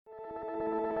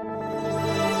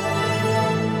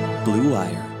Blue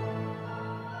Wire.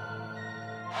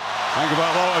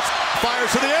 Tagovailoa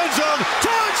fires to the end zone.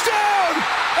 Touchdown!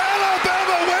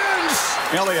 Alabama wins!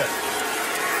 Elliott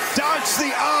dodged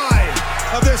the eye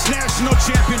of this national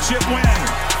championship win.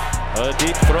 A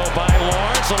deep throw by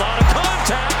Lawrence. A lot of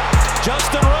contact.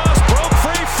 Justin Ross broke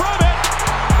free from it.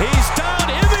 He's down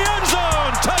in the end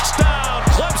zone. Touchdown,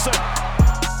 Clemson.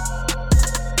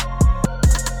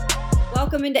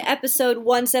 Welcome into episode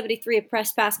 173 of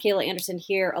Press Pass. Kayla Anderson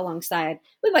here alongside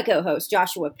with my co-host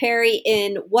Joshua Perry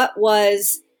in what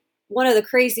was one of the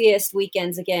craziest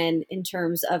weekends again in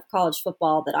terms of college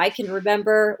football that I can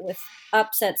remember, with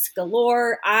upsets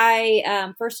galore.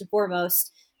 I first and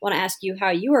foremost want to ask you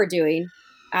how you are doing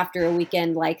after a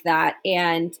weekend like that,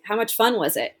 and how much fun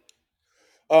was it?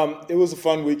 It was a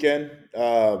fun weekend.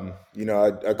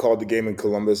 I called the game in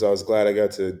Columbus. I was glad I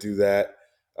got to do that.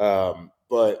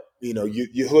 But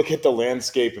you look at the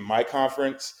landscape in my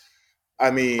conference.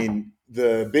 I mean,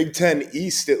 the Big Ten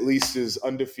East at least is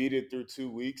undefeated through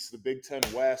 2 weeks. The Big Ten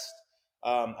West,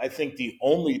 I think the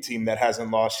only team that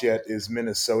hasn't lost yet is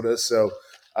Minnesota. So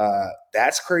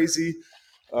that's crazy.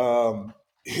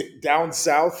 Down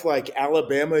south, like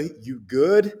Alabama, you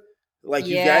good? Like,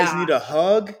 you guys need a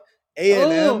hug?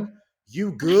 A&M,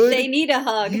 you good? They need a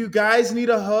hug. You guys need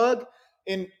a hug?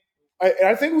 And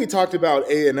I think we talked about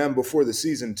A&M before the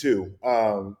season too,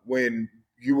 when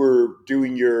you were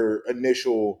doing your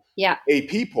initial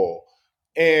AP poll.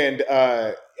 And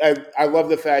I love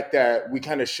the fact that we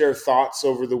kind of share thoughts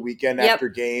over the weekend after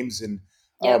games and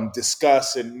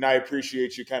discuss. And I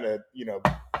appreciate you kind of,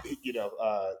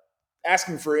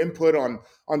 asking for input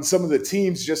on some of the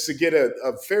teams just to get a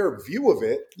fair view of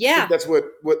it. Yeah. I think that's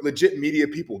what legit media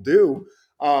people do.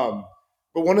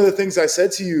 But one of the things I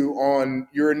said to you on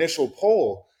your initial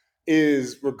poll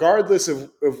is, regardless of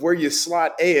where you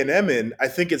slot A&M in, I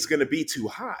think it's going to be too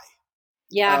high.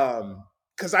 Yeah.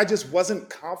 Because I just wasn't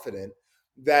confident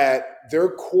that their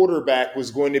quarterback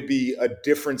was going to be a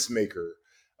difference maker,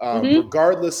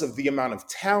 regardless of the amount of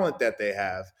talent that they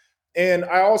have. And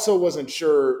I also wasn't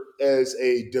sure, as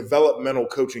a developmental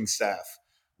coaching staff,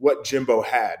 what Jimbo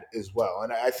had as well.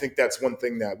 And I think that's one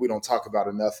thing that we don't talk about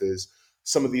enough is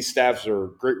some of these staffs are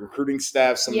great recruiting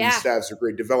staffs. Some of these staffs are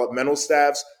great developmental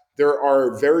staffs. There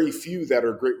are very few that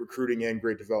are great recruiting and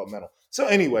great developmental. So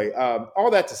anyway,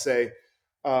 all that to say,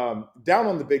 down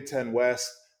on the Big Ten West,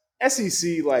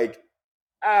 SEC,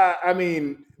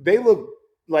 they look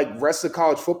like rest of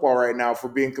college football right now, for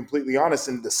being completely honest.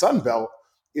 And the Sun Belt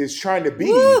is trying to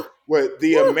be what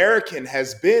the American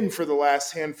has been for the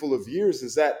last handful of years,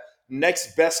 is that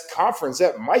next best conference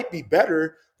that might be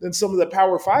better than some of the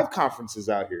Power 5 conferences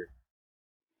out here.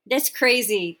 That's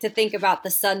crazy to think about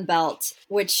the Sun Belt,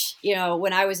 which,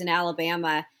 when I was in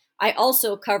Alabama, I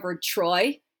also covered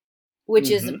Troy,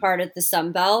 which is a part of the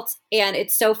Sun Belt. And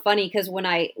it's so funny because when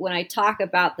I talk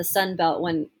about the Sun Belt,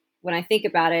 when I think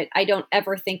about it, I don't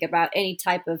ever think about any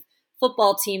type of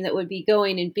football team that would be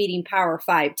going and beating Power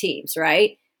 5 teams,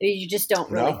 right? You just don't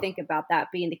really think about that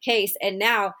being the case. And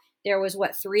now there was,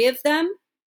 3 of them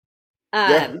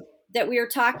that we were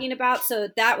talking about. So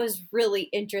that was really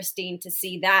interesting to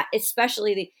see that,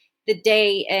 especially the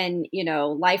day and,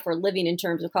 life we're living in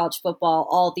terms of college football,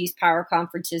 all these power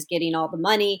conferences getting all the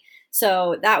money.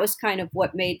 So that was kind of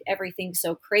what made everything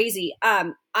so crazy.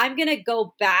 I'm going to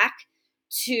go back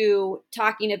to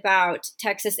talking about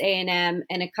Texas A&M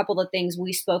and a couple of things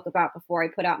we spoke about before I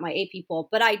put out my AP poll.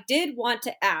 But I did want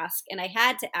to ask, and I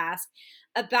had to ask,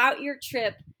 about your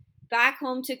trip back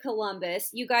home to Columbus.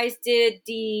 You guys did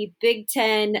the Big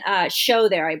Ten show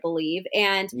there, I believe.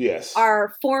 And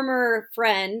our former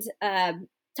friend,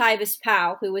 Tyvis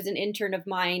Powell, who was an intern of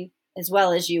mine, as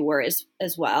well as you were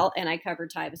as well, and I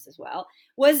covered Tyvis as well,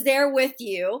 was there with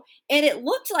you. And it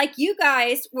looked like you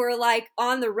guys were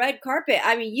on the red carpet.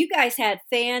 I mean, you guys had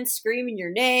fans screaming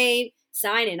your name,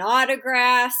 signing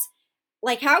autographs.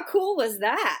 How cool was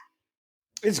that?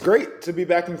 It's great to be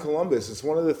back in Columbus. It's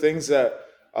one of the things that,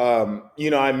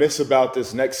 I miss about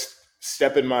this next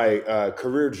step in my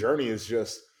career journey, is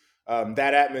just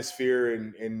that atmosphere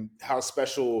and how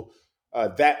special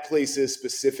that place is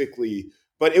specifically.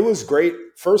 But it was great.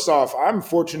 First off, I'm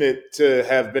fortunate to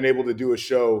have been able to do a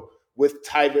show with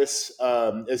Tyvis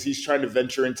as he's trying to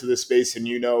venture into this space. And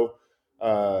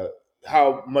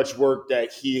how much work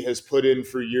that he has put in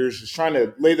for years, just trying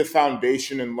to lay the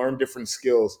foundation and learn different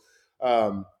skills.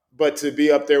 But to be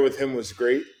up there with him was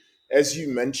great. As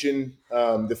you mentioned,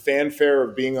 the fanfare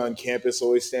of being on campus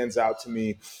always stands out to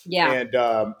me. Yeah. And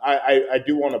I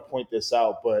do want to point this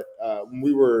out, but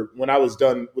when I was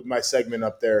done with my segment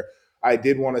up there, I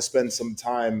did want to spend some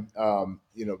time,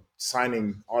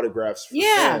 signing autographs for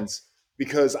fans,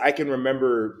 because I can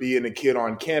remember being a kid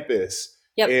on campus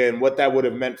Yep. and what that would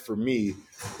have meant for me.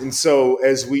 And so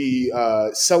as we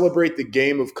celebrate the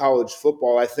game of college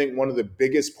football, I think one of the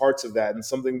biggest parts of that, and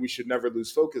something we should never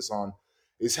lose focus on,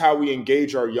 is how we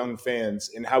engage our young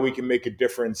fans and how we can make a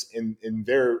difference in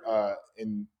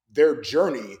their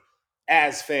journey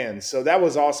as fans. So that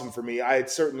was awesome for me. I had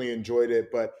certainly enjoyed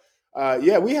it, but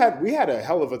yeah, we had a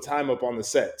hell of a time up on the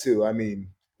set too. I mean,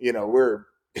 we're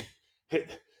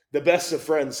the best of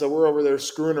friends, so we're over there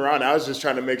screwing around. I was just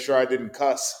trying to make sure I didn't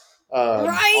cuss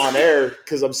on air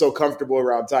because I'm so comfortable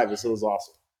around Tyvis. It was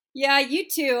awesome. Yeah, you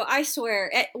too. I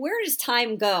swear. Where does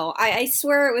time go? I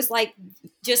swear it was like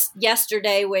just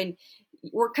yesterday when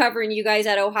we're covering you guys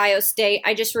at Ohio State.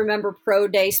 I just remember Pro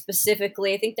Day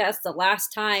specifically. I think that's the last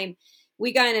time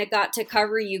we kind of got to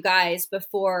cover you guys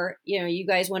before, you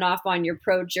guys went off on your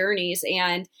pro journeys.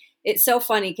 And it's so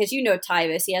funny because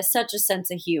Tyvis, he has such a sense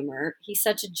of humor. He's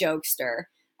such a jokester.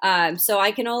 So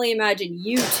I can only imagine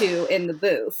you two in the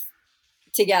booth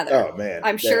together. Oh man,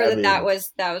 I'm sure that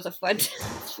was a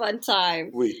fun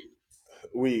time.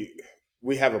 We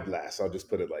have a blast. I'll just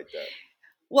put it like that.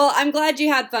 Well, I'm glad you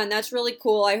had fun. That's really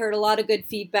cool. I heard a lot of good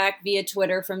feedback via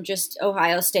Twitter from just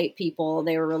Ohio State people.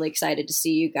 They were really excited to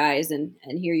see you guys and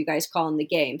hear you guys calling the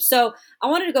game. So I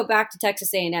wanted to go back to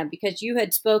Texas A&M because you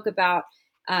had spoke about,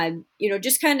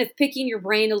 just kind of picking your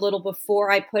brain a little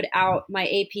before I put out my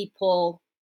AP poll,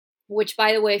 which,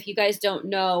 by the way, if you guys don't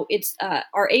know, it's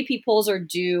our AP polls are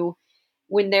due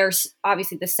when there's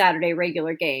obviously the Saturday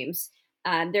regular games.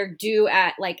 They're due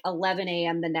at like 11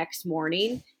 a.m. the next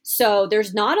morning. So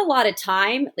there's not a lot of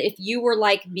time. If you were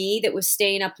like me that was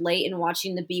staying up late and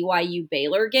watching the BYU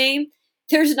Baylor game,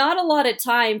 there's not a lot of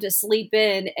time to sleep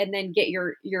in and then get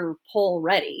your poll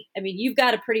ready. I mean, you've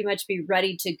got to pretty much be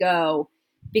ready to go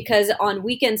because on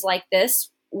weekends like this,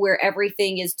 where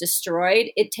everything is destroyed,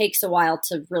 it takes a while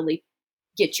to really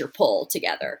get your poll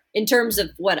together in terms of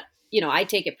what, I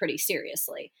take it pretty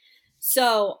seriously.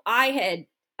 So I had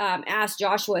asked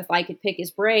Joshua if I could pick his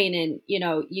brain and,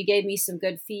 you gave me some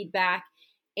good feedback.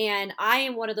 And I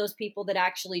am one of those people that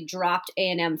actually dropped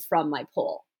A&M from my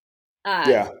poll.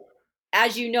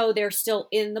 As you know, they're still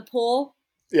in the poll.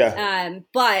 Yeah.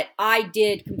 But I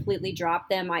did completely drop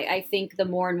them. I think the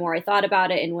more and more I thought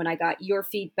about it and when I got your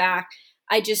feedback,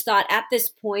 I just thought at this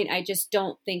point, I just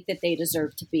don't think that they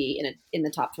deserve to be in the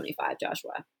top 25,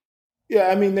 Joshua. Yeah,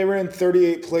 I mean, they ran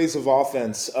 38 plays of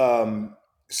offense.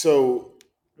 So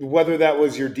whether that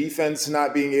was your defense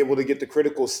not being able to get the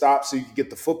critical stop so you could get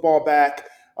the football back,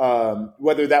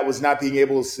 whether that was not being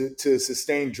able to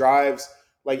sustain drives,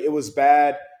 like it was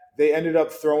bad. They ended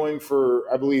up throwing for,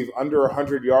 I believe, under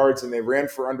 100 yards, and they ran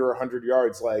for under 100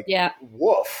 yards. Like, yeah.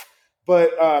 Woof.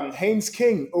 But Haynes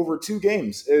King, over 2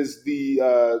 games, is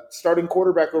the starting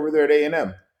quarterback over there at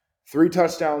A&M. 3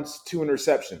 touchdowns, 2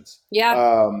 interceptions.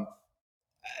 Yeah.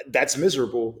 That's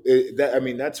miserable.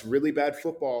 That's really bad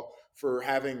football for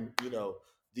having,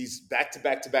 these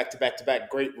back-to-back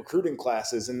great recruiting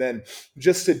classes. And then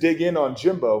just to dig in on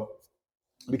Jimbo,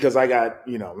 because I got,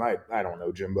 I don't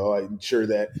know Jimbo. I'm sure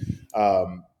that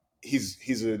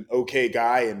he's an okay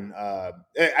guy. And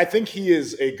I think he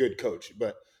is a good coach.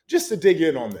 But just to dig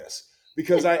in on this,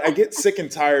 because I get sick and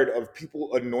tired of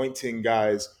people anointing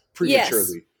guys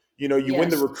prematurely. Yes. You win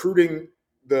the recruiting,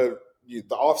 the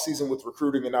offseason with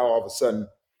recruiting, and now all of a sudden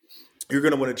you're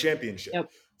going to win a championship. Yep.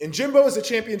 And Jimbo is a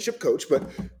championship coach, but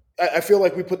I feel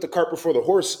like we put the cart before the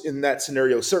horse in that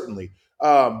scenario, certainly.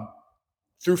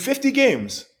 Through 50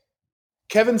 games,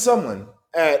 Kevin Sumlin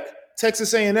at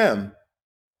Texas A&M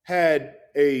had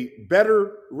a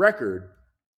better record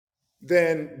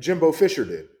than Jimbo Fisher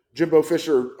did. Jimbo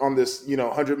Fisher on this,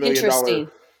 $100 million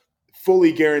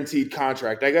fully guaranteed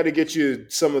contract. I got to get you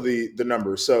some of the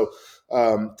numbers. So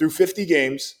through 50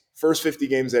 games, first 50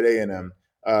 games at A&M,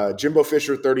 Jimbo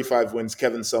Fisher 35 wins,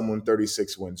 Kevin Sumlin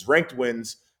 36 wins. Ranked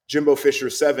wins, Jimbo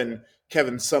Fisher 7,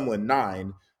 Kevin Sumlin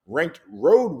 9. Ranked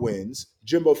road wins,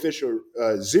 Jimbo Fisher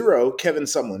 0, Kevin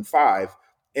Sumlin 5.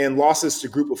 And losses to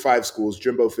group of 5 schools,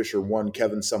 Jimbo Fisher 1,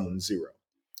 Kevin Sumlin 0.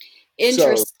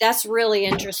 So, that's really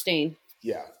interesting.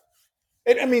 Yeah.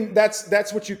 And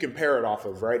that's what you compare it off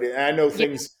of, right? And I know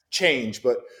things change,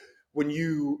 but when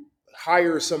you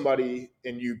hire somebody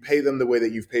and you pay them the way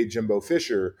that you've paid Jimbo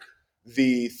Fisher,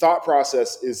 the thought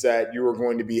process is that you are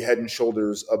going to be head and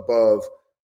shoulders above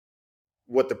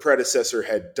what the predecessor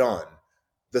had done.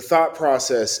 The thought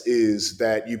process is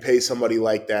that you pay somebody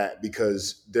like that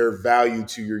because their value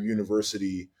to your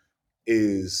university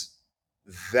is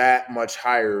that much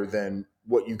higher than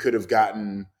what you could have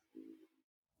gotten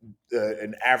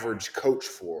an average coach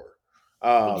for.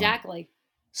 Exactly.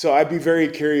 So I'd be very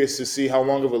curious to see how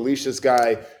long of a leash this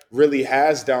guy really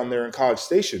has down there in College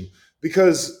Station,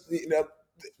 because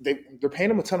they're paying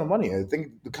him a ton of money. I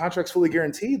think the contract's fully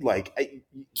guaranteed. Like, back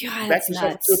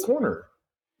yourself into a corner.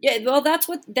 Yeah, well, that's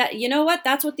what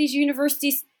these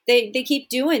universities they keep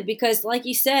doing, because, like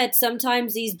you said,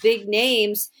 sometimes these big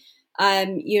names,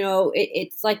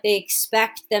 it's like they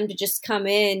expect them to just come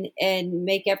in and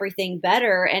make everything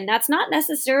better, and that's not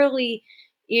necessarily,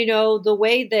 the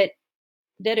way that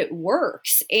it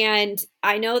works. And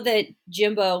I know that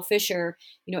Jimbo Fisher,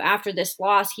 after this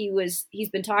loss, he's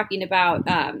been talking about,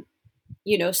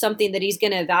 something that he's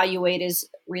going to evaluate is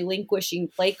relinquishing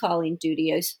play calling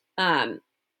duties.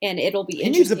 And it'll be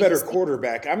interesting. He needs a better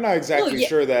quarterback. I'm not exactly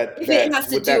sure that with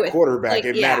that quarterback,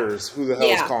 it matters who the hell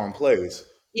is calling plays.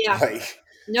 Yeah.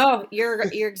 No, you're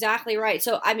exactly right.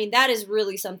 So, I mean, that is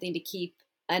really something to keep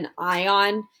an eye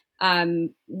on.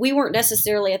 We weren't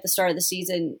necessarily at the start of the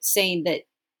season saying that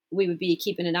we would be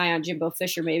keeping an eye on Jimbo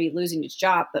Fisher maybe losing his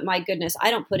job, but my goodness,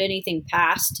 I don't put anything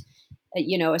past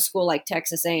a school like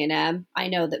Texas A&M. I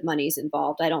know that money's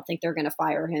involved. I don't think they're going to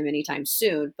fire him anytime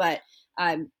soon, but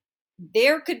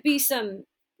there could be some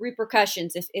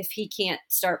repercussions if he can't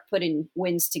start putting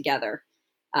wins together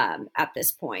at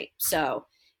this point. So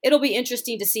it'll be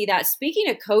interesting to see that. Speaking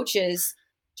of coaches,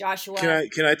 Joshua,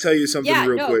 can I tell you something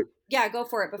real quick? Yeah, go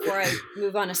for it before I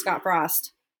move on to Scott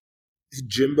Frost.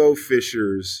 Jimbo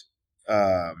Fisher's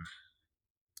buyout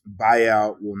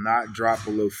will not drop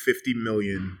below $50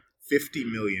 million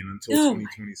until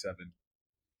 2027.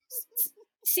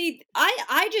 See,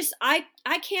 I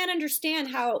can't understand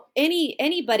how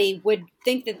anybody would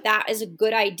think that is a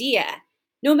good idea,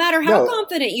 no matter how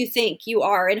confident you think you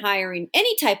are in hiring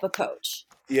any type of coach.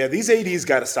 Yeah, these ADs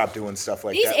got to stop doing stuff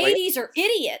like that. These ADs are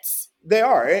idiots. They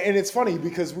are, and it's funny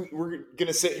because we're going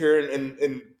to sit here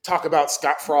and talk about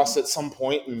Scott Frost at some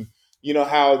point, and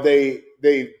how they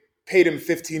paid him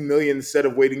 $15 million instead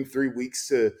of waiting 3 weeks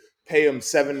to pay him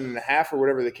 $7.5 or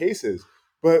whatever the case is.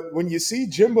 But when you see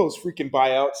Jimbo's freaking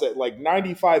buyouts at like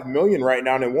 $95 million right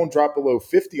now, and it won't drop below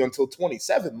 50 until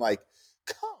 27, like,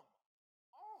 come on.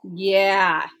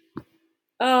 Yeah.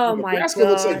 Oh my God. Nebraska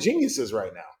looks like geniuses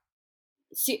right now.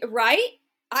 See, right?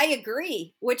 I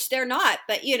agree, which they're not,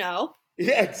 but Yeah,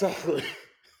 exactly.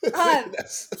 I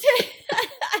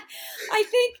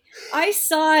think I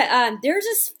saw there's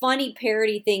this funny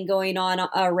parody thing going on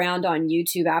around on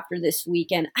YouTube after this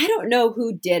weekend. I don't know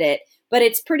who did it, but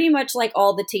it's pretty much like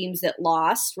all the teams that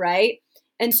lost, right?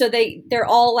 And so they're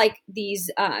all like these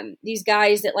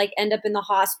guys that like end up in the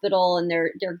hospital, and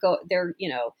they're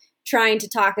trying to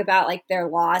talk about like their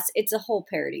loss. It's a whole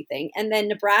parody thing. And then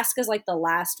Nebraska's like the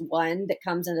last one that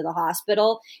comes into the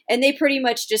hospital, and they pretty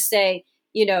much just say,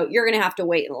 you're going to have to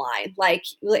wait in line. Like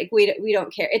we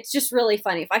don't care. It's just really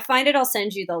funny. If I find it, I'll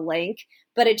send you the link,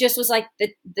 but it just was like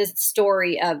the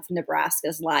story of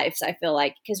Nebraska's lives. I feel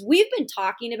like, because we've been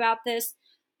talking about this,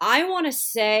 I want to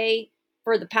say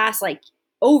for the past like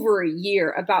over a year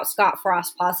about Scott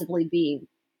Frost possibly being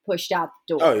pushed out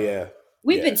the door. Oh yeah.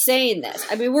 We've been saying this.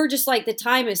 I mean, we're just like, the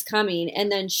time is coming.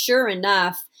 And then sure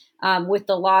enough, with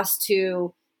the loss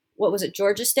to, what was it,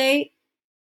 Georgia State?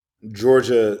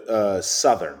 Georgia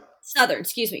Southern,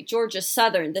 Georgia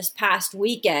Southern this past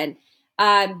weekend.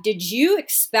 Did you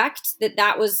expect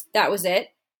that was it?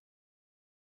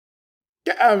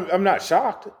 Yeah, I'm not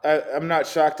shocked. I'm not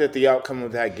shocked at the outcome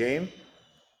of that game.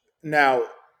 Now,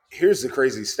 here's the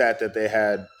crazy stat that they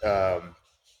had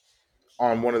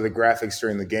on one of the graphics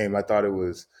during the game. I thought it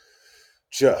was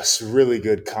just really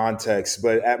good context.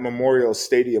 But at Memorial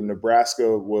Stadium,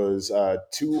 Nebraska was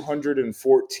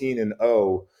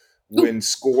 214-0 when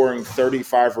scoring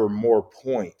 35 or more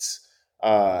points.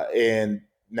 And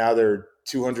now they're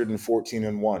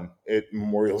 214-1 at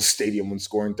Memorial Stadium when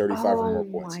scoring 35 or more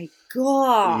points. Oh, my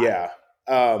God. Yeah.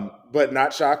 But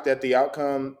not shocked at the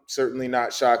outcome. Certainly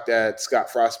not shocked at Scott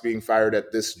Frost being fired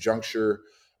at this juncture.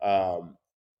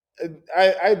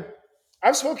 I've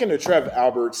spoken to Trev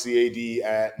Alberts, the AD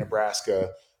at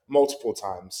Nebraska, multiple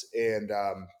times, and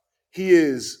he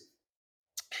is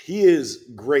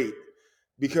great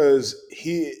because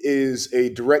he is a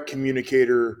direct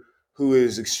communicator who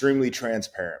is extremely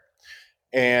transparent.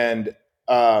 And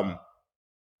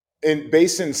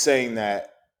based in saying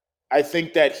that, I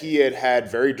think that he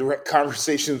had very direct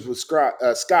conversations with Scott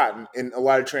and a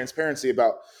lot of transparency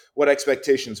about what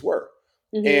expectations were.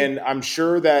 Mm-hmm. And I'm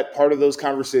sure that part of those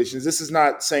conversations, this is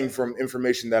not saying from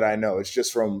information that I know, it's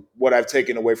just from what I've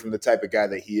taken away from the type of guy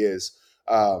that he is,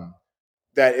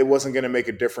 that it wasn't going to make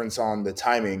a difference on the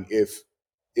timing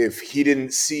if he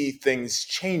didn't see things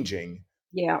changing.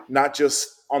 Yeah. Not just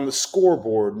on the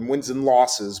scoreboard and wins and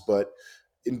losses, but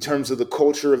in terms of the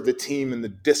culture of the team and the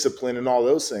discipline and all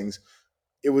those things,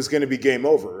 it was going to be game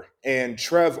over. And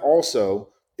Trev also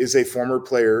is a former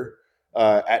player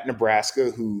at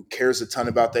Nebraska who cares a ton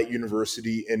about that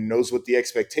university and knows what the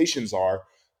expectations are,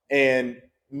 and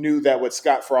knew that what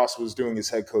Scott Frost was doing as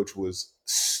head coach was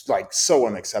like so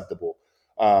unacceptable,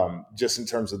 just in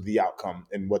terms of the outcome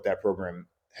and what that program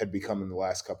had become in the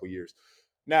last couple of years.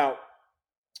 Now,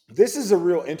 this is a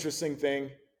real interesting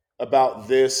thing about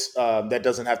this that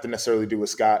doesn't have to necessarily do with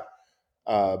Scott.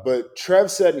 But Trev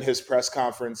said in his press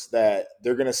conference that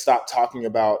they're going to stop talking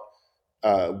about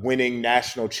winning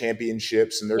national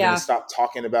championships, and they're going to stop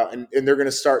talking about, and they're going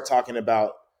to start talking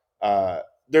about,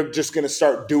 they're just going to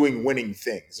start doing winning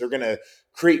things. They're going to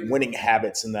create winning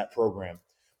habits in that program.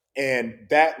 And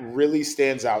that really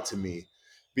stands out to me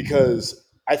because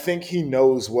I think he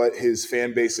knows what his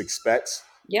fan base expects.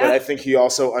 Yeah. But I think he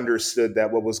also understood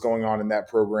that what was going on in that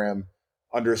program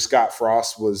under Scott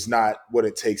Frost was not what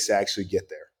it takes to actually get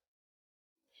there.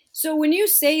 So when you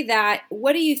say that,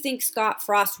 what do you think Scott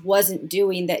Frost wasn't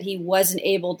doing that he wasn't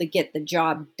able to get the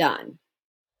job done?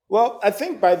 Well, I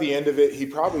think by the end of it, he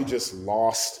probably just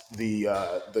lost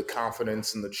the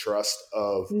confidence and the trust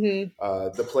of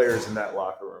the players in that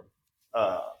locker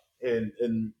room.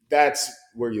 And that's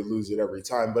where you lose it every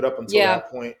time. But up until that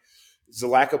point, it's a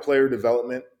lack of player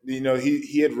development. You know,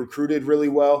 he had recruited really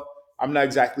well. I'm not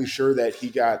exactly sure that he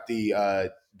got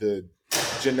the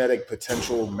genetic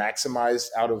potential maximized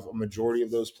out of a majority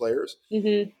of those players.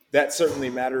 That certainly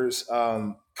matters.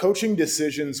 Coaching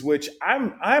decisions, which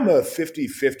I'm a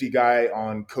 50-50 guy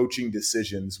on coaching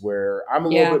decisions, where I'm a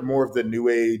little bit more of the new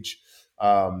age,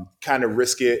 kind of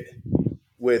risk it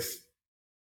with,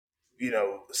 you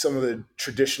know, some of the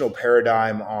traditional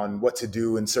paradigm on what to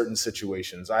do in certain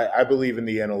situations. I believe in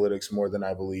the analytics more than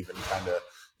I believe in kind of,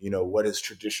 you know, what has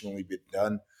traditionally been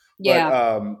done.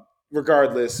 But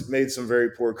regardless, made some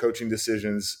very poor coaching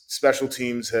decisions. Special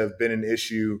teams have been an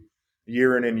issue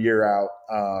year in and year out.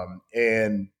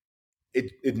 And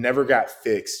it never got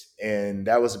fixed. And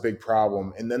that was a big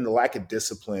problem. And then the lack of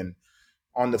discipline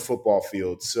on the football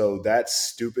field. So that's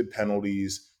stupid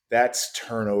penalties, that's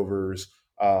turnovers.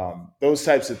 Those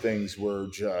types of things were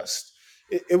just,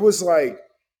 it was, I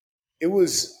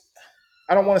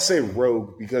don't want to say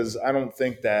rogue, because I don't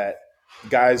think that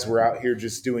guys were out here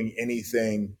just doing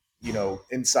anything, you know,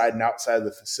 inside and outside of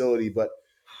the facility, but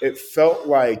it felt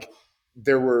like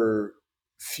there were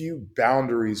few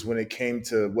boundaries when it came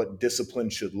to what discipline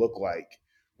should look like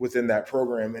within that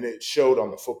program, and it showed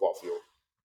on the football field.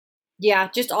 Yeah,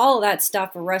 just all of that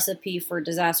stuff, a recipe for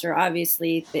disaster.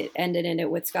 Obviously, it ended in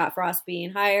it with Scott Frost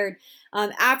being hired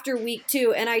after week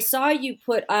 2. And I saw you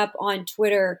put up on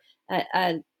Twitter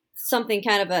something,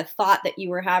 kind of a thought that you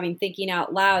were having, thinking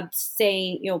out loud,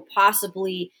 saying, you know,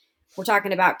 possibly we're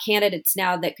talking about candidates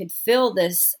now that could fill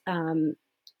this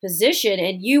position.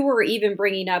 And you were even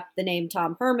bringing up the name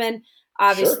Tom Herman,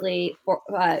 obviously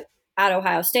at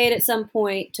Ohio State at some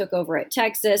point, took over at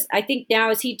Texas. I think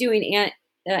now, is he doing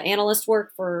analyst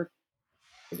work for?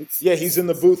 Yeah, he's in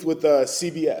the booth with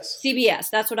CBS. CBS,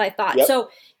 that's what I thought. Yep. So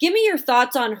give me your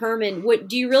thoughts on Herman.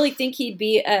 Do you really think he'd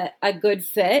be a good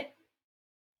fit?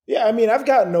 Yeah, I mean, I've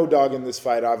got no dog in this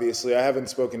fight, obviously. I haven't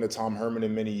spoken to Tom Herman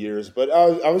in many years, but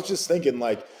I was just thinking,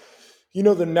 like, you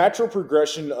know, the natural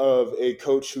progression of a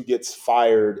coach who gets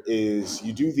fired is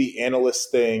you do the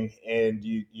analyst thing, and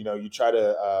you try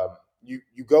to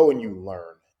you go and you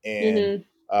learn, and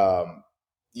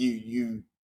you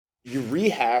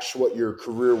rehash what your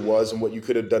career was and what you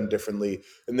could have done differently,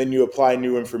 and then you apply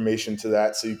new information to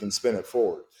that so you can spin it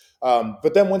forward.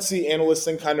 But then once the analyst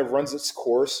thing kind of runs its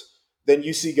course, then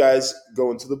you see guys go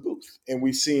into the booth. And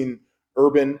we've seen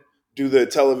Urban do the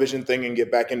television thing and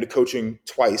get back into coaching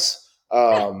twice.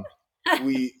 Dan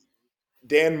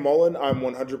Mullen, I'm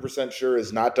 100% sure,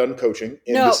 is not done coaching.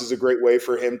 And this is a great way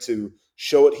for him to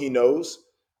show what he knows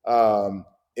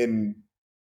and,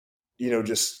 you know,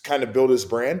 just kind of build his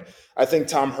brand. I think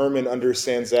Tom Herman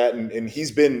understands that. And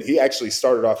he actually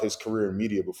started off his career in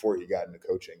media before he got into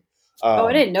coaching.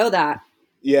 I didn't know that.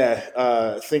 Yeah.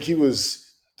 I don't think he was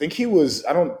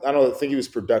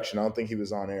production. I don't think he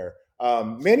was on air.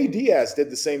 Manny Diaz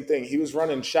did the same thing. He was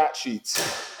running shot sheets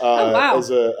as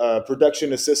a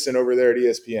production assistant over there at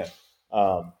ESPN.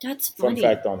 That's funny.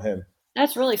 Fun fact on him.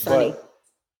 That's really funny.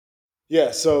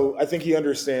 Yeah, so I think he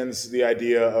understands the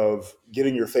idea of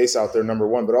getting your face out there, number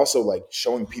one, but also like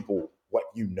showing people what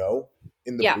you know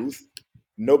in the booth.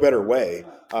 No better way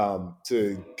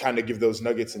to kind of give those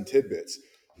nuggets and tidbits.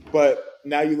 But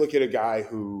now you look at a guy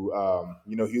who,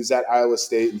 he was at Iowa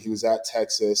State and he was at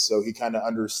Texas, so he kind of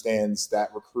understands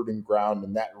that recruiting ground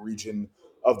and that region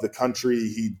of the country.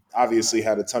 He obviously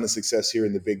had a ton of success here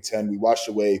in the Big Ten. We watched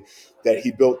the way that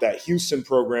he built that Houston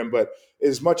program, but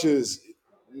as much as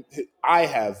I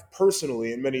have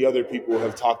personally, and many other people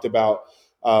have talked about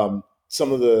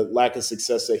some of the lack of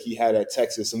success that he had at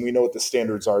Texas, and we know what the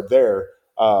standards are there.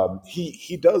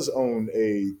 He does own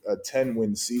a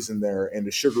 10-win season there and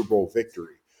a Sugar Bowl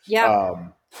victory. Yeah.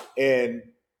 And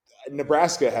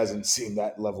Nebraska hasn't seen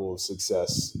that level of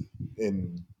success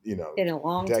in a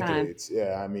long decades. time.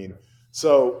 Yeah, I mean,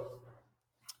 so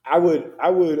I would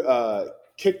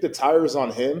kick the tires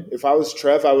on him. If I was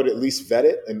Trev, I would at least vet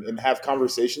it and have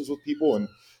conversations with people and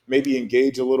maybe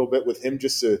engage a little bit with him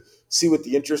just to see what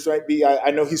the interest might be.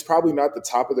 I know he's probably not the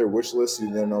top of their wish list.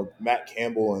 Matt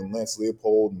Campbell and Lance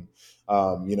Leopold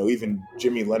and even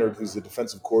Jimmy Leonard, who's the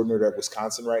defensive coordinator at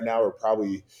Wisconsin right now, are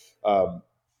probably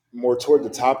more toward the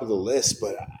top of the list.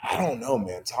 But I don't know,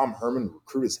 man. Tom Herman would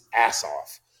recruit his ass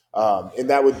off. And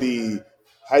that would be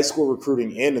high school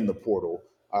recruiting and in the portal.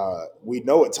 We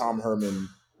know what Tom Herman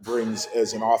brings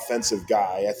as an offensive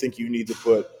guy. I think you need to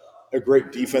put a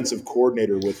great defensive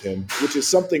coordinator with him, which is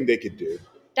something they could do.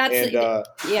 You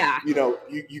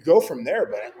go from there.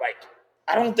 But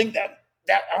I don't think that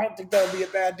would be a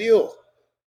bad deal.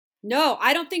 No,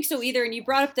 I don't think so either. And you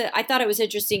brought up I thought it was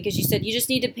interesting because you said you just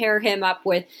need to pair him up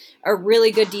with a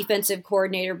really good defensive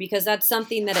coordinator, because that's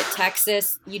something that at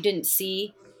Texas you didn't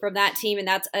see from that team. And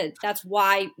that's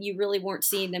why you really weren't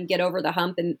seeing them get over the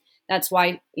hump. And that's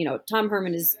why, Tom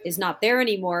Herman is not there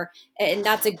anymore. And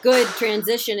that's a good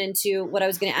transition into what I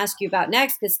was going to ask you about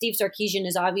next, because Steve Sarkisian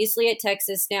is obviously at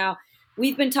Texas now.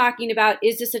 We've been talking about,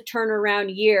 is this a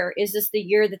turnaround year? Is this the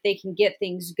year that they can get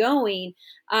things going?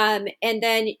 And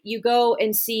then you go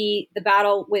and see the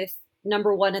battle with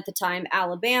number one at the time,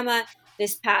 Alabama,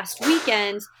 this past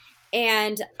weekend.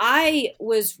 And I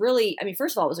was really,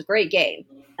 first of all, it was a great game.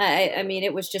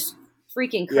 It was just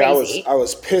freaking crazy. Yeah, I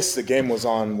was pissed the game was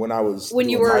on when I was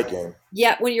doing my game.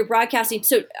 Yeah, when you're broadcasting.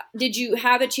 So did you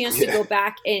have a chance to go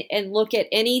back and look at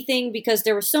anything? Because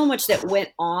there was so much that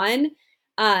went on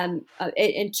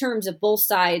in terms of both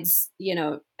sides,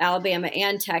 Alabama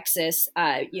and Texas.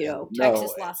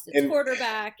 Texas lost its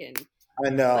quarterback. And I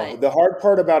know. The hard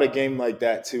part about a game like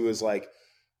that, too, is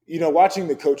watching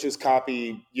the coaches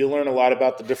copy, you learn a lot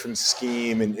about the different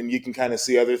scheme and you can kind of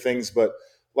see other things. But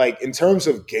in terms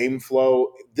of game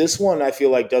flow, this one I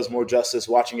feel like does more justice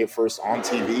watching it first on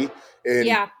TV. And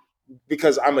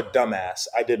because I'm a dumbass,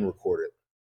 I didn't record it.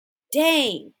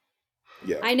 Dang.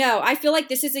 Yeah. I know. I feel like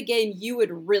this is a game you would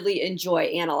really enjoy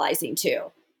analyzing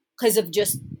too, because of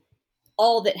just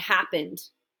all that happened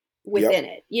within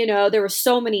it. There were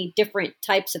so many different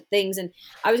types of things. And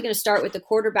I was going to start with the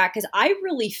quarterback, because I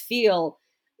really feel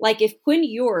like if Quinn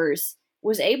Ewers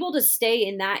was able to stay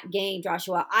in that game,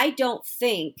 Joshua, I don't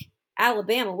think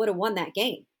Alabama would have won that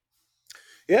game.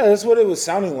 Yeah, that's what it was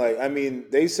sounding like.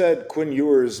 They said Quinn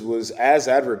Ewers was as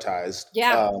advertised,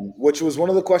 which was one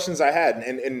of the questions I had.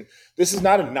 And this is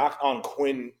not a knock on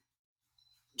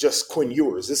just Quinn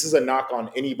Ewers. This is a knock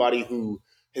on anybody who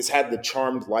has had the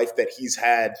charmed life that he's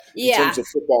had in terms of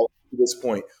football to this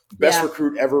point. Best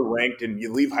recruit ever ranked, and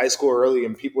you leave high school early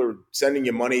and people are sending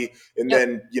you money, and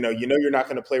then you're not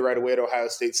going to play right away at Ohio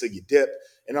State, so you dip.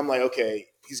 And I'm like, okay,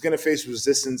 he's going to face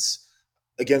resistance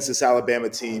against this Alabama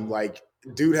team.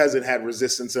 Dude hasn't had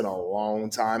resistance in a long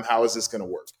time. How is this going to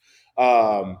work?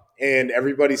 And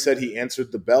everybody said he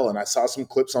answered the bell, and I saw some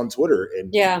clips on Twitter,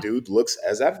 and dude looks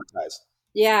as advertised.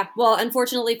 Yeah. Well,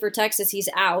 unfortunately for Texas, he's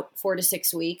out 4 to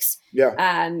 6 weeks.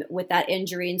 With that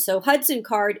injury, and so Hudson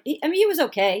Card, he was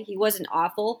okay. He wasn't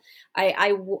awful.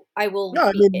 I will.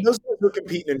 No, those guys were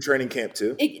competing in training camp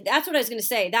too. That's what I was going to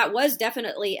say. That was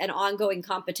definitely an ongoing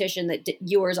competition that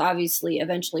Ewers obviously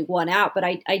eventually won out. But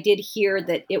I did hear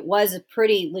that it was a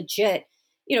pretty legit.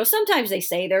 Sometimes they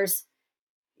say there's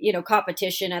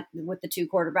competition with the two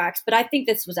quarterbacks, but I think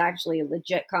this was actually a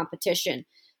legit competition.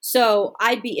 So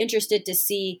I'd be interested to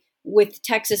see, with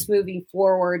Texas moving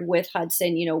forward with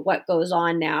Hudson, what goes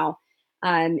on now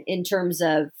in terms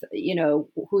of,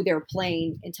 who they're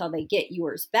playing until they get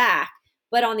Ewers back.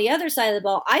 But on the other side of the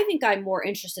ball, I think I'm more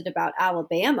interested about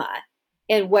Alabama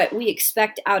and what we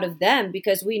expect out of them,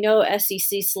 because we know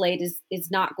SEC slate is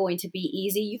not going to be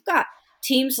easy. You've got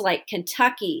teams like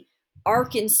Kentucky,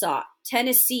 Arkansas,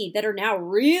 Tennessee that are now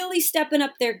really stepping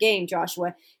up their game,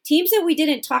 Joshua. Teams that we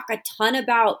didn't talk a ton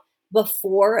about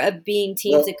before of being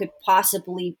teams that could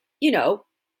possibly,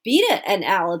 beat an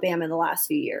Alabama in the last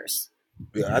few years.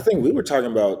 Yeah, I think we were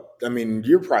talking about,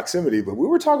 your proximity, but we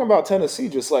were talking about Tennessee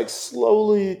just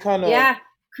slowly kind of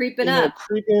creeping up.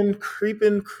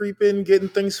 Creeping, getting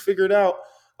things figured out.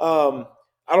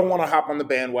 I don't want to hop on the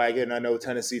bandwagon. I know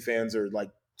Tennessee fans are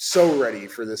like so ready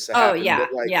for this to happen. Oh yeah,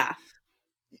 but like, yeah.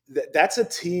 That's a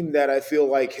team that I feel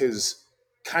like has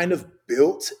kind of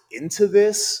built into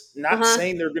this. Not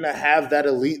saying they're going to have that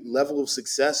elite level of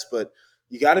success, but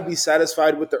you got to be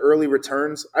satisfied with the early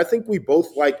returns. I think we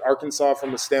both like Arkansas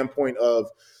from a standpoint of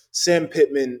Sam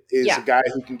Pittman is a guy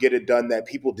who can get it done that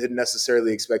people didn't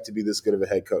necessarily expect to be this good of a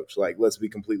head coach. Like, let's be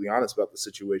completely honest about the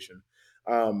situation.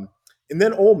 And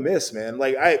then Ole Miss, man.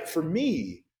 Like, for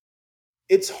me,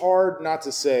 it's hard not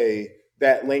to say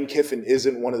that Lane Kiffin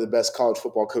isn't one of the best college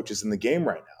football coaches in the game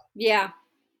right now. Yeah.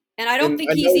 And I don't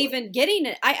think he's even getting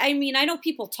it. I mean, I know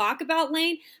people talk about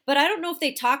Lane, but I don't know if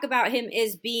they talk about him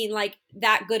as being like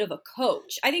that good of a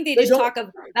coach. I think they just talk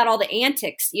about all the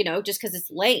antics, you know, just because it's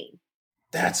Lane.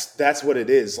 That's what it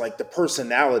is. Like the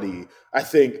personality, I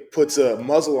think, puts a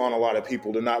muzzle on a lot of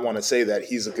people to not want to say that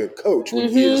he's a good coach when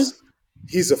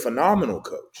he's a phenomenal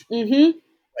coach.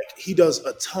 Like he does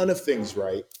a ton of things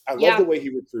right. I love the way he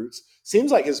recruits.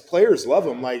 Seems like his players love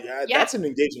him. Like that's an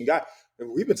engaging guy.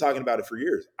 We've been talking about it for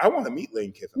years. I want to meet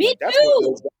Lane Kiffin. Me that's too. One of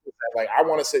those guys that, like, I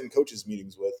want to sit in coaches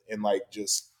meetings with and like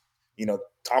just, you know,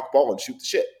 talk ball and shoot the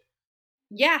shit.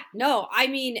 Yeah, no, I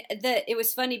mean, it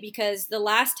was funny because the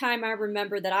last time I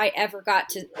remember that I ever got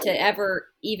to ever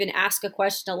even ask a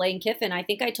question to Lane Kiffin, I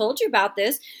think I told you about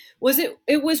this,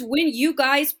 it was when you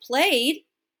guys played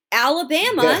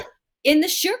Alabama in the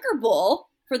Sugar Bowl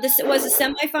for the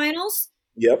semifinals?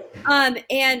 Yep.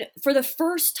 And for the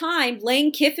first time,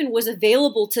 Lane Kiffin was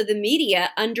available to the media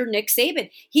under Nick Saban.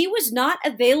 He was not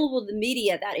available to the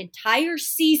media that entire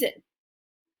season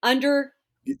under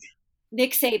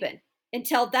Nick Saban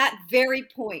until that very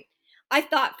point. I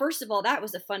thought, first of all, that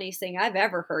was the funniest thing I've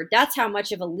ever heard. That's how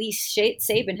much of a leash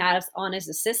Saban had on his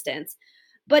assistants.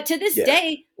 But to this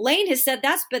day, Lane has said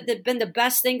that's been the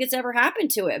best thing that's ever happened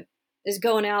to him, is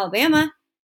going to Alabama.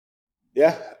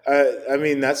 Yeah, I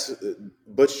mean, that's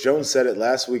Butch Jones said it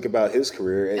last week about his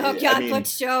career. Oh God, I mean,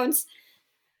 Butch Jones!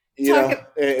 Talk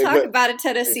about a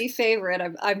Tennessee favorite.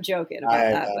 I'm joking about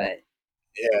that, but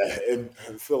yeah, and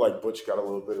I feel like Butch got a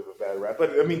little bit of a bad rap.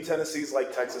 But I mean, Tennessee's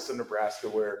like Texas and Nebraska,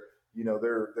 where you know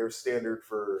their standard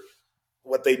for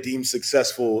what they deem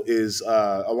successful is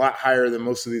a lot higher than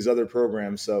most of these other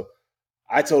programs. So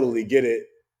I totally get it,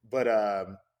 but.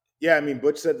 Yeah, I mean,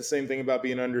 Butch said the same thing about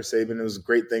being under Saban. It was a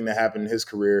great thing that happened in his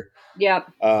career. Yeah.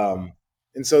 And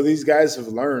so these guys have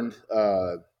learned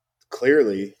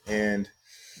clearly. And,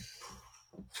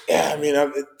 yeah, I mean,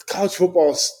 college football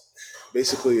is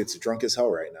basically it's drunk as hell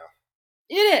right now.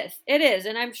 It is.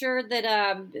 And I'm sure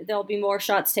that there'll be more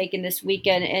shots taken this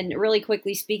weekend. And really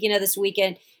quickly, speaking of this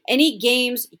weekend, any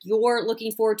games you're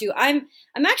looking forward to? I'm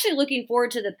actually looking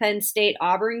forward to the Penn State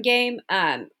Auburn game.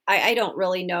 I don't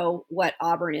really know what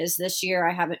Auburn is this year.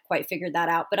 I haven't quite figured that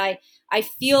out. But I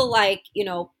feel like, you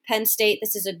know, Penn State,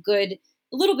 this is a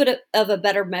little bit of a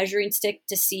better measuring stick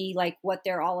to see like what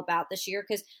they're all about this year.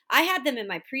 Because I had them in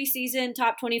my preseason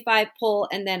top 25 poll.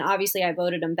 And then obviously I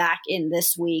voted them back in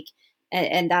this week.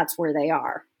 And that's where they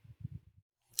are.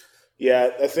 Yeah,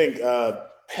 I think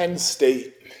Penn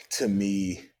State, to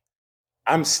me,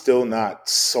 I'm still not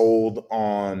sold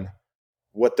on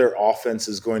what their offense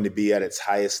is going to be at its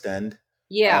highest end.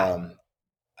 Yeah.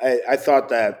 I thought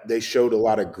that they showed a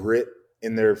lot of grit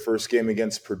in their first game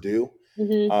against Purdue.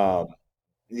 Mm-hmm.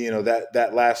 You know,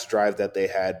 that last drive that they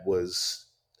had was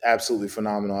absolutely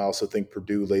phenomenal. I also think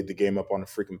Purdue laid the game up on a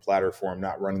freaking platter for them,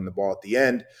 not running the ball at the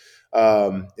end.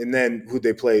 And then who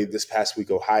they played this past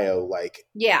week, Ohio, like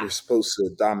you're supposed to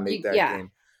dominate that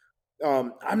game.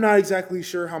 I'm not exactly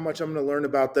sure how much I'm going to learn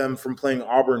about them from playing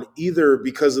Auburn either,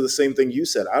 because of the same thing you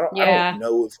said. I don't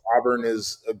know if Auburn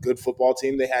is a good football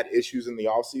team. They had issues in the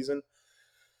offseason.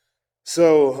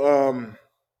 So,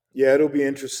 it'll be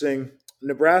interesting.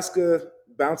 Nebraska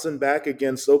bouncing back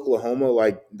against Oklahoma,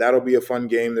 like that'll be a fun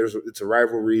game. It's a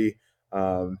rivalry.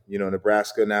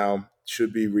 Nebraska now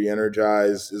should be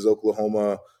re-energized. Is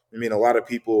Oklahoma? I mean, a lot of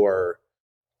people are,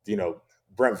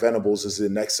 Brent Venables is the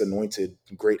next anointed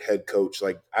great head coach.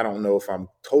 Like, I don't know if I'm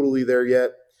totally there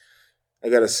yet. I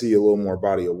got to see a little more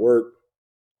body of work.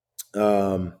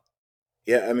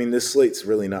 This slate's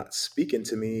really not speaking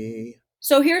to me.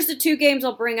 So here's the two games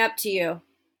I'll bring up to you.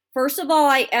 First of all,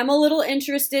 I am a little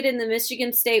interested in the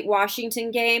Michigan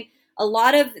State-Washington game.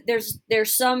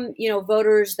 There's some,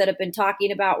 voters that have been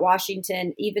talking about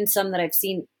Washington, even some that I've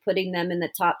seen putting them in the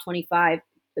top 25.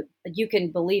 You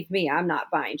can believe me, I'm not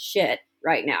buying shit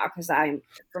right now because I'm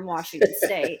from Washington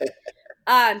State.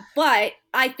 But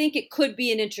I think it could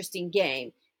be an interesting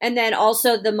game. And then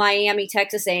also the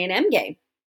Miami-Texas A&M game.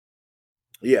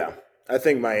 Yeah, I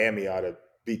think Miami ought to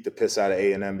beat the piss out of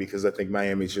A&M because I think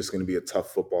Miami's just going to be a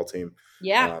tough football team.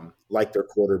 Yeah. Like their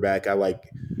quarterback. I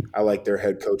like their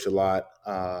head coach a lot.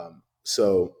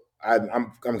 So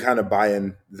I'm kind of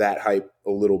buying that hype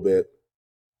a little bit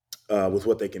with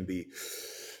what they can be.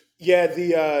 Yeah,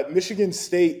 the Michigan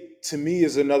State to me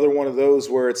is another one of those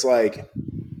where it's like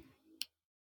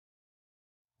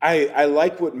I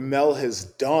like what Mel has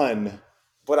done,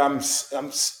 but I'm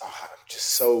just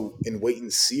so in wait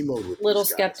and see mode with little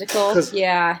these guys. skeptical.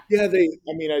 Yeah. Yeah,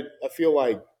 I feel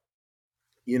like,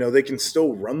 they can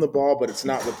still run the ball, but it's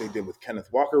not what they did with Kenneth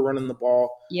Walker running the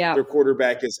ball. Yeah. Their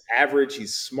quarterback is average.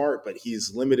 He's smart, but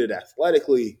he's limited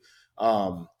athletically.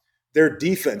 Their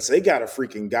defense, they got a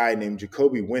freaking guy named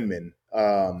Jacoby Windman,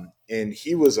 and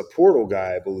he was a portal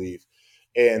guy, I believe.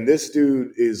 And this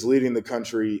dude is leading the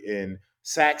country in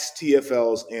sacks,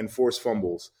 TFLs, and forced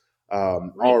fumbles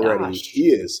already. Gosh. He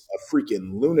is a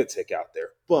freaking lunatic out there.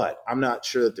 But I'm not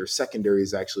sure that their secondary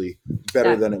is actually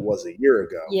better than it was a year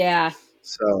ago. Yeah.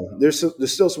 So there's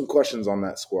still some questions on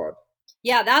that squad.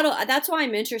 Yeah, that's why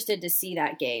I'm interested to see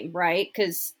that game, right?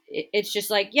 Because it's just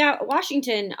like, yeah,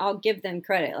 Washington, I'll give them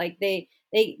credit. Like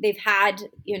they've had,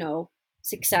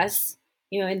 success,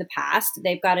 in the past.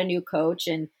 They've got a new coach,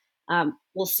 and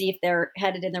we'll see if they're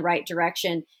headed in the right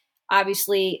direction.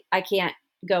 Obviously, I can't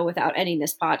go without ending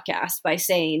this podcast by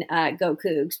saying go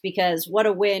Cougs, because what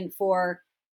a win for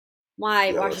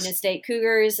my Washington State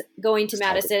Cougars going to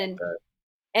Madison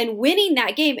and winning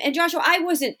that game. And Joshua, I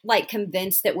wasn't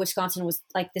convinced that Wisconsin was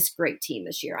this great team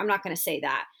this year. I'm not going to say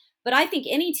that, but I think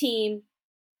any team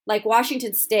like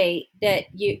Washington State that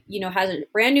has a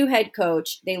brand new head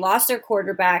coach, they lost their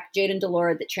quarterback Jayden de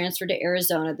Laura that transferred to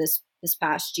Arizona this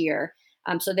past year.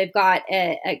 So they've got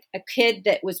a kid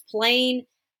that was playing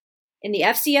in the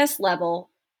FCS level,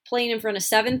 playing in front of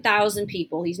 7,000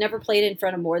 people. He's never played in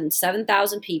front of more than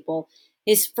 7,000 people.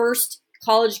 His first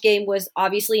college game was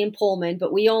obviously in Pullman,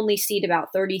 but we only seat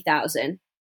about 30,000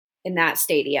 in that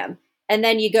stadium. And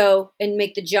then you go and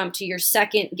make the jump to your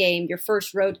second game, your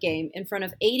first road game, in front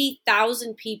of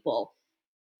 80,000 people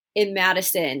in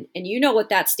Madison. And you know what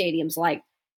that stadium's like.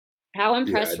 How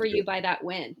impressed were you by that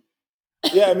win?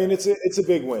 Yeah, I mean, it's a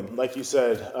big win. Like you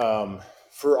said,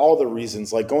 for all the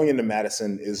reasons, going into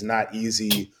Madison is not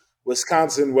easy.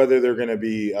 Wisconsin, whether they're going to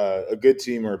be a good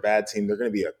team or a bad team, they're going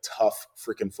to be a tough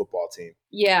freaking football team.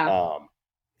 Yeah.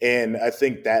 And I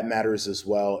think that matters as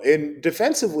well. And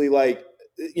defensively,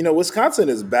 Wisconsin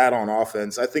is bad on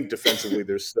offense. I think defensively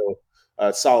they're still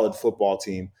a solid football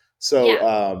team.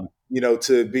 So,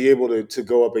 to be able to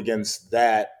go up against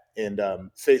that and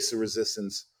face the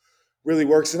resistance really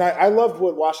works. And I loved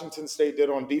what Washington State did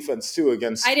on defense, too,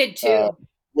 against I did too.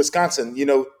 Wisconsin.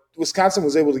 Wisconsin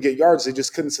was able to get yards. They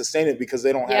just couldn't sustain it because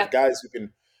they don't have guys who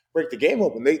can break the game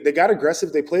open. They got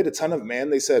aggressive. They played a ton of man.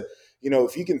 They said,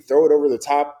 if you can throw it over the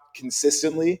top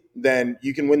consistently, then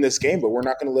you can win this game, but we're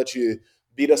not going to let you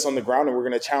beat us on the ground, and we're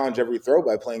going to challenge every throw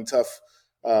by playing tough,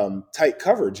 tight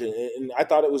coverage. And I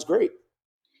thought it was great.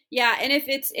 Yeah, and if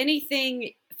it's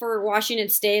anything for Washington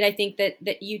State, I think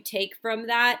that you take from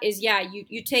that is,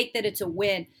 you take that it's a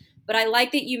win. But I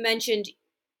like that you mentioned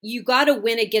you got to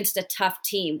win against a tough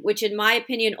team, which in my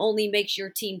opinion only makes your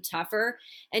team tougher.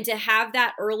 And to have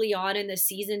that early on in the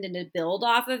season and to build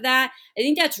off of that, I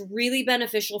think that's really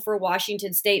beneficial for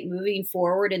Washington State moving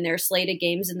forward in their slate of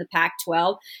games in the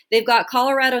Pac-12. They've got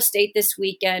Colorado State this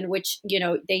weekend, which,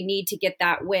 they need to get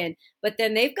that win. But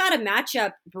then they've got a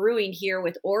matchup brewing here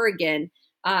with Oregon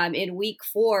in week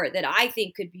 4 that I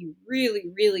think could be really,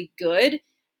 really good.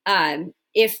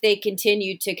 If they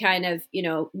continue to kind of,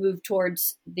 move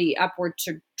towards the upward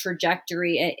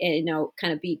trajectory and,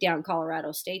 kind of beat down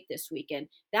Colorado State this weekend,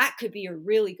 that could be a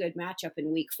really good matchup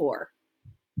in week 4.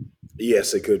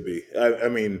 Yes, it could be. I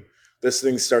mean, this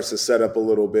thing starts to set up a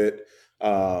little bit.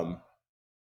 And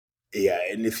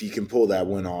if you can pull that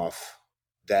win off,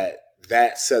 that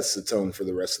sets the tone for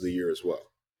the rest of the year as well.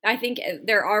 I think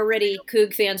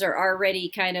Coug fans are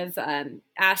already kind of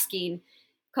asking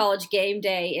College Game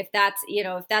Day if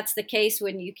that's the case,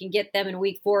 when you can get them in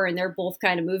week 4 and they're both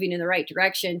kind of moving in the right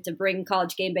direction, to bring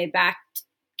College Game Day back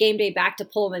to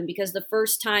Pullman, because the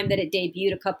first time that it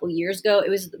debuted a couple years ago, it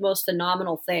was the most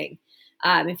phenomenal thing.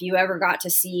 If you ever got to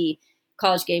see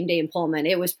College Game Day in Pullman,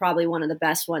 it was probably one of the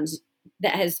best ones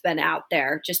that has been out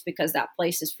there, just because that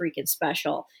place is freaking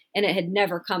special and it had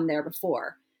never come there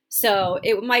before. So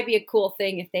it might be a cool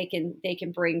thing if they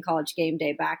can bring College Game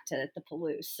Day back to the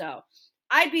Palouse. So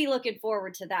I'd be looking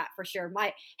forward to that for sure.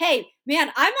 Hey,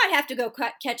 man, I might have to go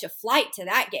catch a flight to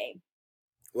that game.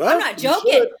 Well, I'm not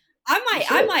joking.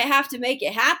 I might have to make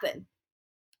it happen.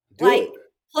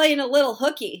 Playing a little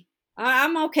hooky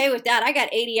I'm okay with that. I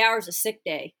got 80 hours of sick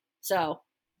day. So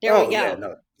there we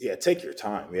go. Yeah, take your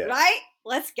time. Yeah. Right?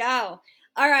 Let's go.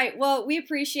 All right. Well, we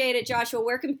appreciate it, Joshua.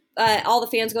 Where can all the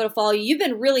fans go to follow you? You've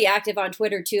been really active on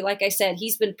Twitter, too. Like I said,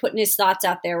 he's been putting his thoughts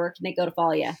out there. Where can they go to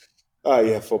follow you?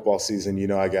 Yeah, football season.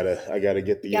 I gotta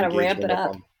get the engagement ramp it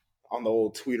up. On the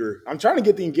old tweeter. I'm trying to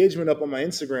get the engagement up on my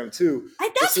Instagram, too.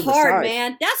 That's hard,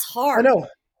 man. That's hard. I know.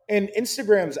 And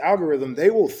Instagram's algorithm, they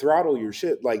will throttle your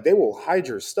shit. Like, they will hide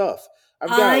your stuff.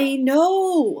 I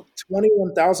know.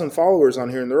 21,000 followers on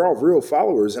here, and they're all real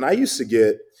followers. And I used to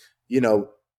get,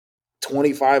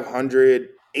 2,500,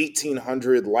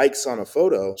 1,800 likes on a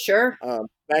photo. Sure.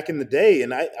 Back in the day.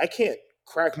 And I can't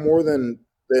crack more than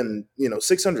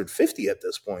 650 at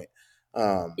this point.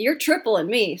 You're tripling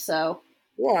me, so.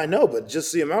 Well, I know, but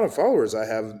just the amount of followers I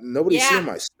have, nobody's seeing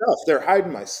my stuff. They're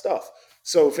hiding my stuff.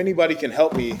 So if anybody can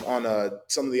help me on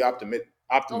some of the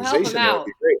optimization, that would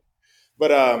be great.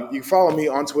 But you can follow me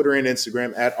on Twitter and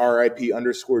Instagram at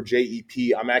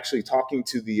RIP_JEP. I'm actually talking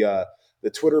to the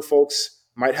Twitter folks.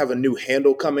 Might have a new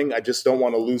handle coming. I just don't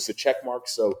want to lose the check mark,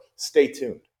 so stay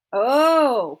tuned.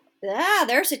 Oh, yeah,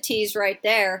 there's a tease right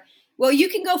there. Well, you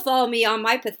can go follow me on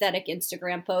my pathetic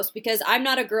Instagram post because I'm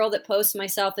not a girl that posts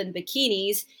myself in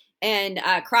bikinis and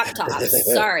crop tops.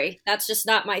 Sorry, that's just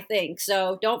not my thing.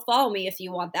 So don't follow me if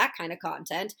you want that kind of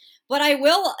content. But I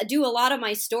will do a lot of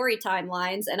my story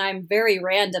timelines, and I'm very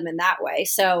random in that way.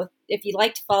 So if you'd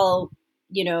like to follow,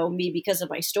 me because of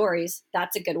my stories,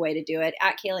 that's a good way to do it.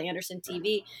 At Kayla Anderson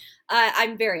TV.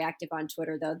 I'm very active on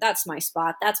Twitter, though. That's my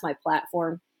spot. That's my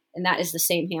platform. And that is the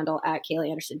same handle at Kayla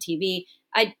Anderson TV.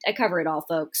 I cover it all,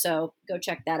 folks, so go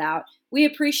check that out. We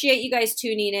appreciate you guys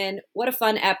tuning in. What a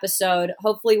fun episode.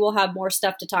 Hopefully we'll have more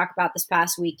stuff to talk about this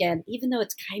past weekend, even though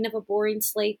it's kind of a boring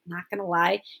slate, not going to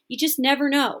lie. You just never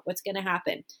know what's going to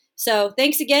happen. So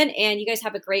thanks again, and you guys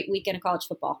have a great weekend of college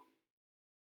football.